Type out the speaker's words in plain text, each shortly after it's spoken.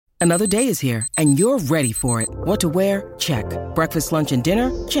Another day is here, and you're ready for it. What to wear? Check. Breakfast, lunch, and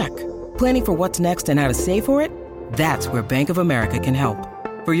dinner? Check. Planning for what's next and how to save for it? That's where Bank of America can help.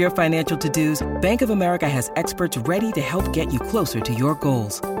 For your financial to-dos, Bank of America has experts ready to help get you closer to your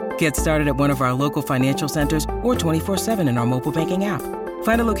goals. Get started at one of our local financial centers or 24/7 in our mobile banking app.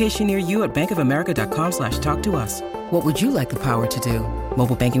 Find a location near you at bankofamerica.com/talktous. What would you like the power to do?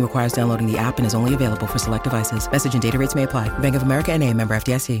 Mobile banking requires downloading the app and is only available for select devices. Message and data rates may apply. Bank of America N.A., member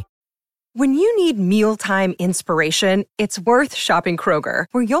FDIC. When you need mealtime inspiration, it's worth shopping Kroger,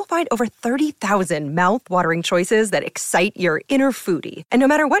 where you'll find over 30,000 mouth-watering choices that excite your inner foodie. And no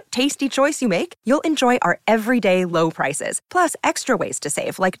matter what tasty choice you make, you'll enjoy our everyday low prices, plus extra ways to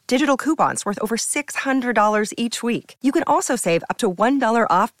save, like digital coupons worth over $600 each week. You can also save up to $1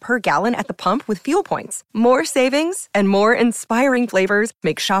 off per gallon at the pump with fuel points. More savings and more inspiring flavors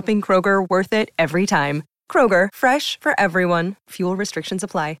make shopping Kroger worth it every time. Kroger, fresh for everyone. Fuel restrictions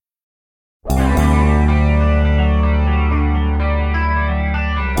apply.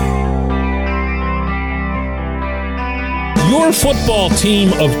 Your football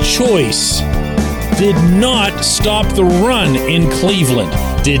team of choice did not stop the run in Cleveland,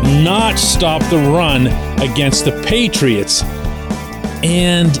 did not stop the run against the Patriots.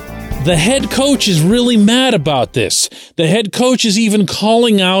 And the head coach is really mad about this. The head coach is even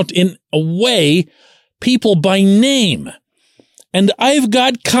calling out, in a way, people by name. And I've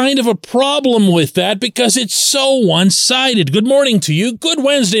got kind of a problem with that because it's so one-sided. Good morning to you. Good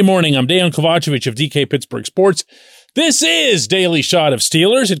Wednesday morning. I'm Dejan Kovacevic of DK Pittsburgh Sports. This is Daily Shot of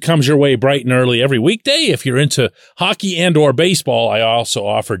Steelers. It comes your way bright and early every weekday. If you're into hockey and or baseball, I also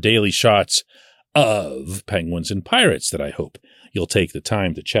offer daily shots of Penguins and Pirates that I hope you'll take the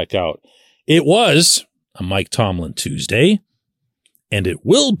time to check out. It was a Mike Tomlin Tuesday, and it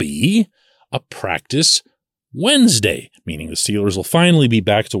will be a practice Wednesday, meaning the Steelers will finally be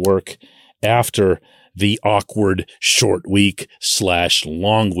back to work after the awkward short week /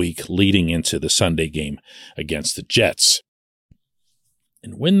 long week leading into the Sunday game against the Jets.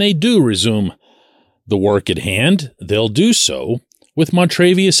 And when they do resume the work at hand, they'll do so with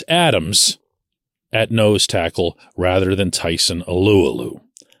Montravius Adams at nose tackle rather than Tyson Alualu.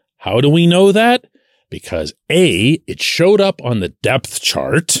 How do we know that? Because A, it showed up on the depth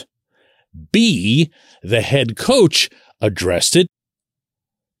chart. B, the head coach addressed it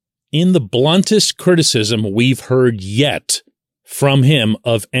in the bluntest criticism we've heard yet from him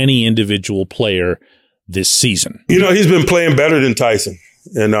of any individual player this season. You know, he's been playing better than Tyson.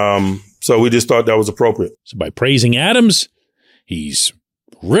 And so we just thought that was appropriate. So by praising Adams, he's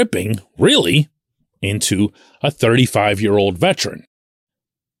ripping, really, into a 35-year-old veteran.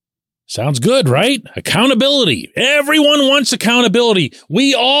 Sounds good, right? Accountability. Everyone wants accountability.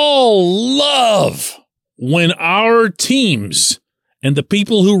 We all love when our teams and the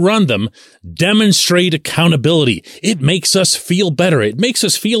people who run them demonstrate accountability. It makes us feel better. It makes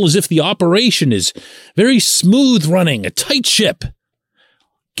us feel as if the operation is very smooth running, a tight ship.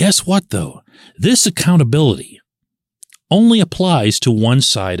 Guess what, though? This accountability only applies to one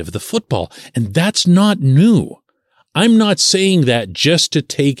side of the football, and that's not new. I'm not saying that just to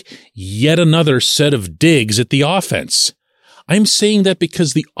take yet another set of digs at the offense. I'm saying that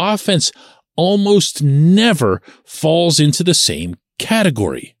because the offense almost never falls into the same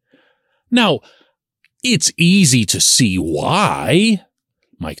category. Now, it's easy to see why.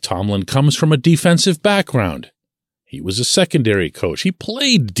 Mike Tomlin comes from a defensive background. He was a secondary coach. He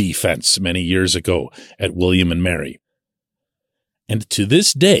played defense many years ago at William and Mary. And to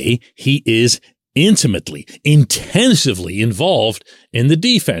this day, he is intimately, intensively involved in the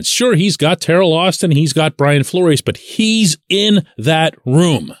defense. Sure, he's got Terrell Austin, he's got Brian Flores, but he's in that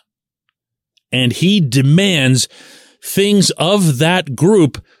room. And he demands things of that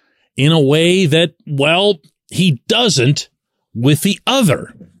group in a way that, well, he doesn't with the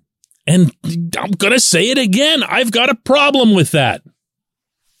other. And I'm going to say it again. I've got a problem with that.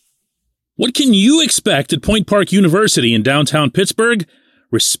 What can you expect at Point Park University in downtown Pittsburgh?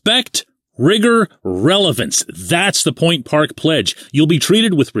 Respect, rigor, relevance. That's the Point Park Pledge. You'll be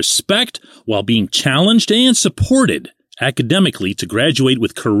treated with respect while being challenged and supported academically to graduate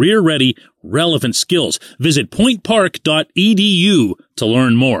with career-ready, relevant skills. Visit pointpark.edu to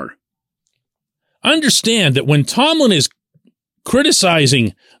learn more. Understand that when Tomlin is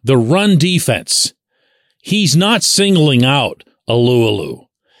criticizing the run defense, he's not singling out Alualu.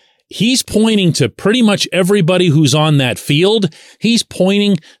 He's pointing to pretty much everybody who's on that field. He's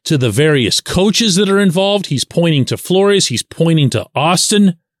pointing to the various coaches that are involved. He's pointing to Flores. He's pointing to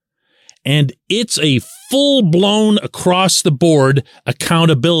Austin. And it's a full-blown, across-the-board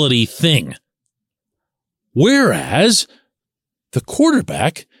accountability thing. Whereas the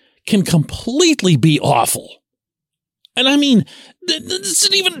quarterback can completely be awful. And I mean, this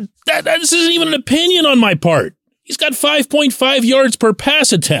isn't even an opinion on my part. He's got 5.5 yards per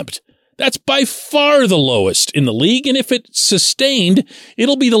pass attempt. That's by far the lowest in the league. And if it's sustained,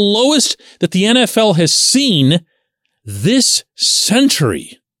 it'll be the lowest that the NFL has seen this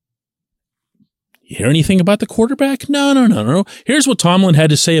century. You hear anything about the quarterback? No. Here's what Tomlin had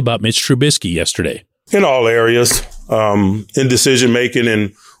to say about Mitch Trubisky yesterday. In all areas, in decision-making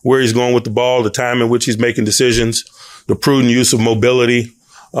and where he's going with the ball, the time in which he's making decisions, the prudent use of mobility,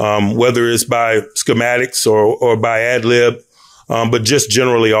 whether it's by schematics or by ad lib, but just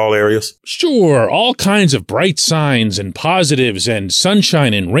generally all areas. Sure, all kinds of bright signs and positives and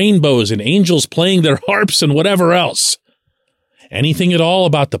sunshine and rainbows and angels playing their harps and whatever else. Anything at all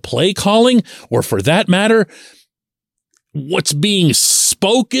about the play calling, or for that matter, what's being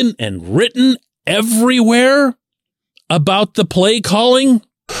spoken and written everywhere about the play calling?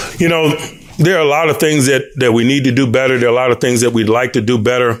 You know, there are a lot of things that we need to do better. There are a lot of things that we'd like to do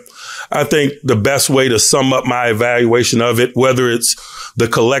better. I think the best way to sum up my evaluation of it, whether it's the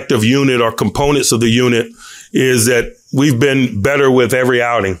collective unit or components of the unit, is that we've been better with every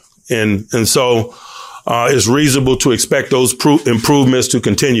outing. And so it's reasonable to expect those improvements to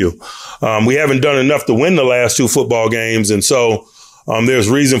continue. We haven't done enough to win the last 2 football games. And so there's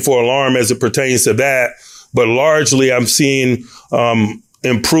reason for alarm as it pertains to that. But largely, I'm seeing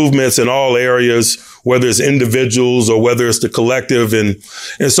improvements in all areas, whether it's individuals or whether it's the collective. And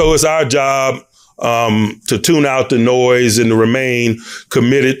so it's our job to tune out the noise and to remain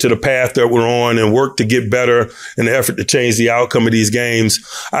committed to the path that we're on and work to get better in the effort to change the outcome of these games.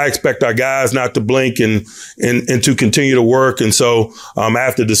 I expect our guys not to blink and to continue to work. And so I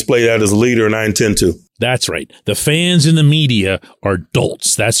have to display that as a leader, and I intend to. That's right. The fans and the media are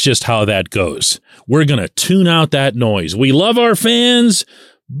dolts. That's just how that goes. We're going to tune out that noise. We love our fans,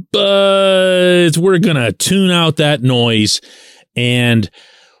 but we're going to tune out that noise, and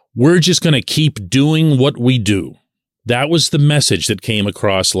we're just going to keep doing what we do. That was the message that came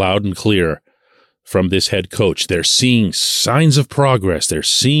across loud and clear from this head coach. They're seeing signs of progress. They're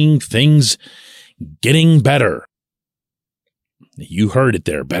seeing things getting better. You heard it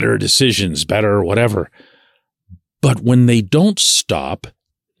there. Better decisions, better whatever. But when they don't stop,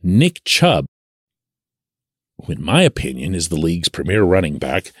 Nick Chubb, who in my opinion is the league's premier running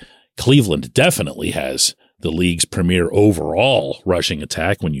back, Cleveland definitely has the league's premier overall rushing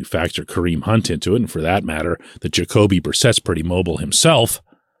attack when you factor Kareem Hunt into it, and for that matter, that Jacoby Brissett's pretty mobile himself.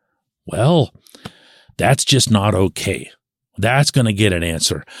 Well, that's just not okay. That's going to get an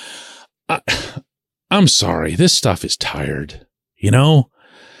answer. I'm sorry. This stuff is tired. You know,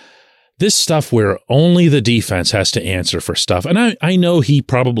 this stuff where only the defense has to answer for stuff. And I know he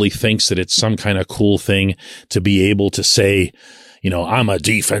probably thinks that it's some kind of cool thing to be able to say, you know, I'm a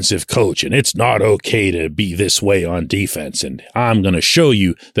defensive coach and it's not okay to be this way on defense. And I'm going to show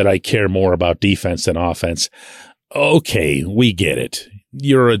you that I care more about defense than offense. Okay, we get it.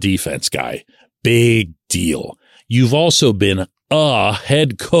 You're a defense guy. Big deal. You've also been a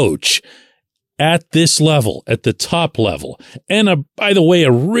head coach at this level, at the top level, and by the way,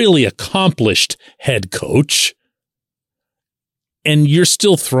 a really accomplished head coach, and you're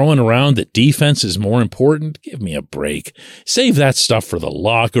still throwing around that defense is more important? Give me a break. Save that stuff for the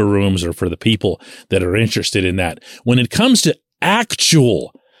locker rooms or for the people that are interested in that. When it comes to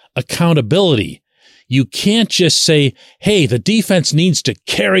actual accountability, you can't just say, hey, the defense needs to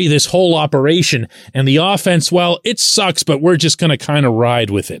carry this whole operation, and the offense, well, it sucks, but we're just going to kind of ride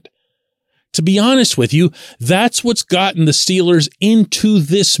with it. To be honest with you, that's what's gotten the Steelers into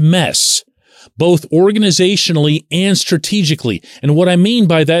this mess, both organizationally and strategically. And what I mean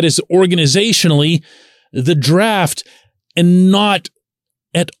by that is organizationally, the draft, and not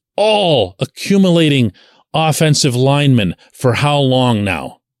at all accumulating offensive linemen for how long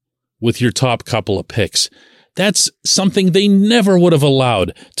now with your top couple of picks. That's something they never would have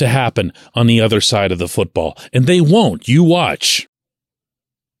allowed to happen on the other side of the football. And they won't. You watch.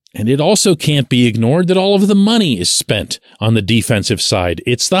 And it also can't be ignored that all of the money is spent on the defensive side.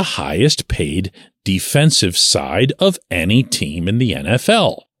 It's the highest paid defensive side of any team in the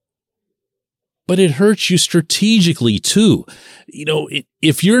NFL. But it hurts you strategically too. You know,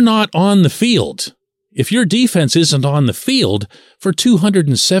 if you're not on the field, if your defense isn't on the field for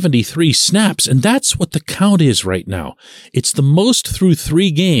 273 snaps, and that's what the count is right now. It's the most through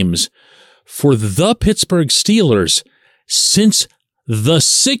 3 games for the Pittsburgh Steelers since the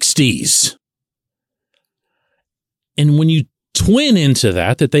 60s. And when you twin into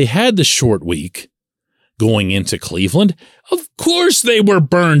that they had the short week going into Cleveland. Of course they were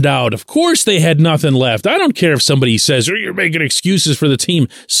burned out. Of course they had nothing left. I don't care if somebody says, oh, you're making excuses for the team.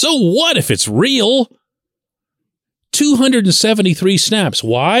 So what if it's real? 273 snaps.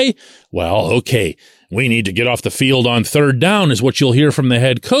 Why? Well, okay, we need to get off the field on third down is what you'll hear from the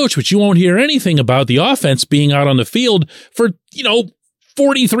head coach, but you won't hear anything about the offense being out on the field for,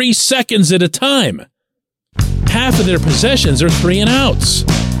 43 seconds at a time. Half of their possessions are 3 and outs.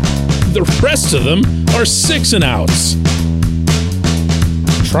 The rest of them are 6 and outs.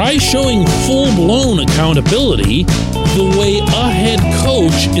 Try showing full-blown accountability the way a head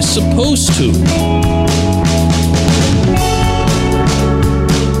coach is supposed to.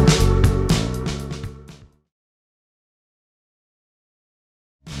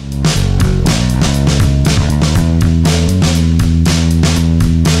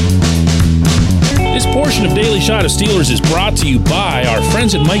 Of Daily Shot of Steelers is brought to you by our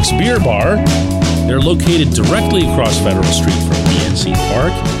friends at Mike's Beer Bar. They're located directly across Federal Street from PNC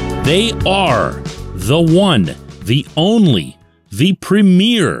Park. They are the one, the only, the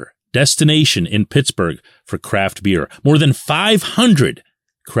premier destination in Pittsburgh for craft beer. More than 500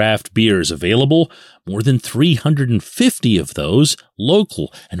 craft beers available, more than 350 of those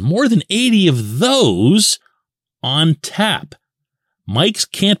local, and more than 80 of those on tap. Mike's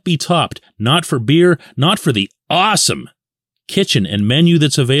can't be topped, not for beer, not for the awesome kitchen and menu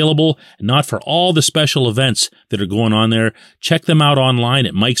that's available, and not for all the special events that are going on there. Check them out online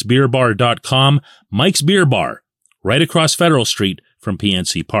at mikesbeerbar.com. Mike's Beer Bar, right across Federal Street from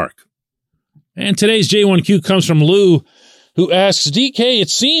PNC Park. And today's J1Q comes from Lou, who asks, DK, it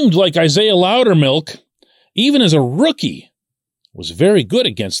seemed like Isaiah Loudermilk, even as a rookie, was very good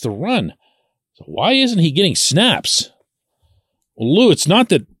against the run. So why isn't he getting snaps? Well, Lou, it's not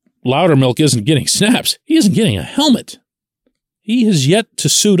that Loudermilk isn't getting snaps. He isn't getting a helmet. He has yet to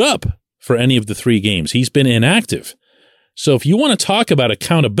suit up for any of the 3 games. He's been inactive. So if you want to talk about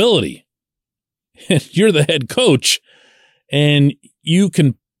accountability, and you're the head coach, and you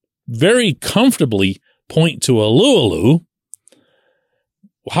can very comfortably point to a Lou,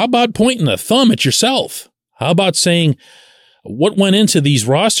 how about pointing the thumb at yourself? How about saying what went into these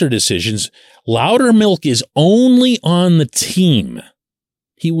roster decisions? Loudermilk is only on the team.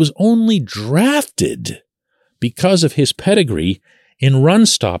 He was only drafted because of his pedigree in run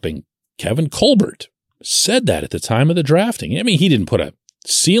stopping. Kevin Colbert said that at the time of the drafting. I mean, he didn't put a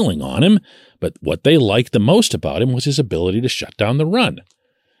ceiling on him, but what they liked the most about him was his ability to shut down the run.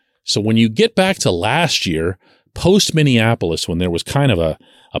 So when you get back to last year, post-Minneapolis, when there was kind of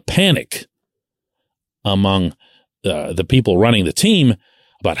a panic among the people running the team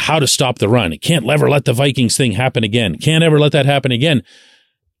about how to stop the run. It can't ever let the Vikings thing happen again. Can't ever let that happen again.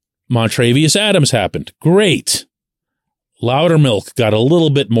 Montravius Adams happened. Great. Loudermilk got a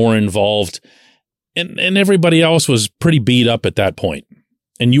little bit more involved, and everybody else was pretty beat up at that point.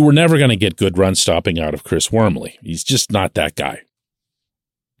 And you were never going to get good run stopping out of Chris Wormley. He's just not that guy.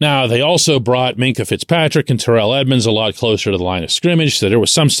 Now, they also brought Minkah Fitzpatrick and Terrell Edmonds a lot closer to the line of scrimmage, so there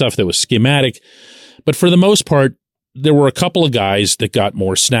was some stuff that was schematic. But for the most part, there were a couple of guys that got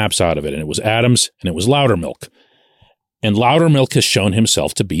more snaps out of it, and it was Adams and it was Loudermilk. And Loudermilk has shown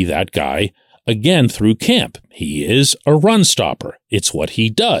himself to be that guy again through camp. He is a run stopper. It's what he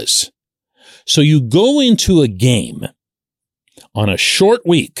does. So you go into a game on a short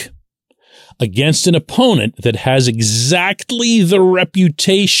week against an opponent that has exactly the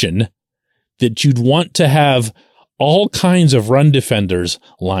reputation that you'd want to have all kinds of run defenders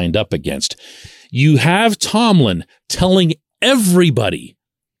lined up against. You have Tomlin telling everybody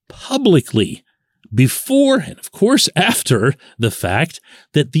publicly before and, of course, after the fact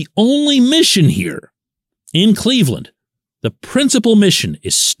that the only mission here in Cleveland, the principal mission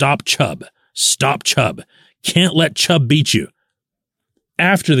is stop Chubb. Stop Chubb. Can't let Chubb beat you.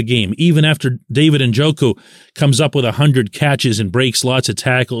 After the game, even after David Njoku comes up with 100 catches and breaks lots of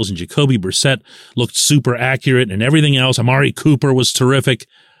tackles, and Jacoby Brissett looked super accurate and everything else, Amari Cooper was terrific.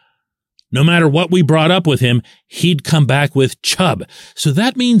 No matter what we brought up with him, he'd come back with Chubb. So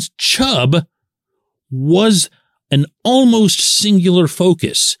that means Chubb was an almost singular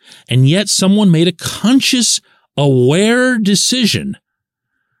focus, and yet someone made a conscious, aware decision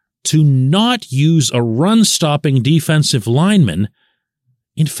to not use a run-stopping defensive lineman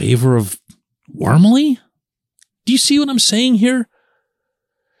in favor of Wormley? Do you see what I'm saying here?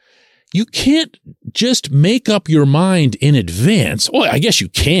 You can't just make up your mind in advance. Well, I guess you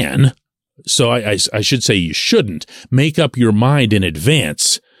can. So I should say you shouldn't make up your mind in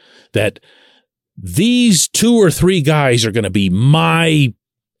advance that these 2 or 3 guys are going to be my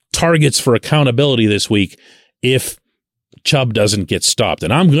targets for accountability this week if Chubb doesn't get stopped,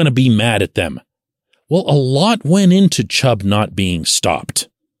 and I'm going to be mad at them. Well, a lot went into Chubb not being stopped.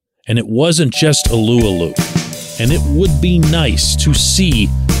 And it wasn't just Alualu. And it would be nice to see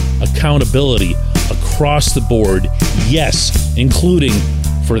accountability across the board, yes, including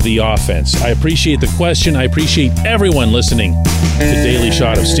for the offense. I appreciate the question. I appreciate everyone listening to Daily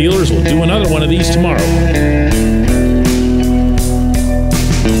Shot of Steelers. We'll do another one of these tomorrow.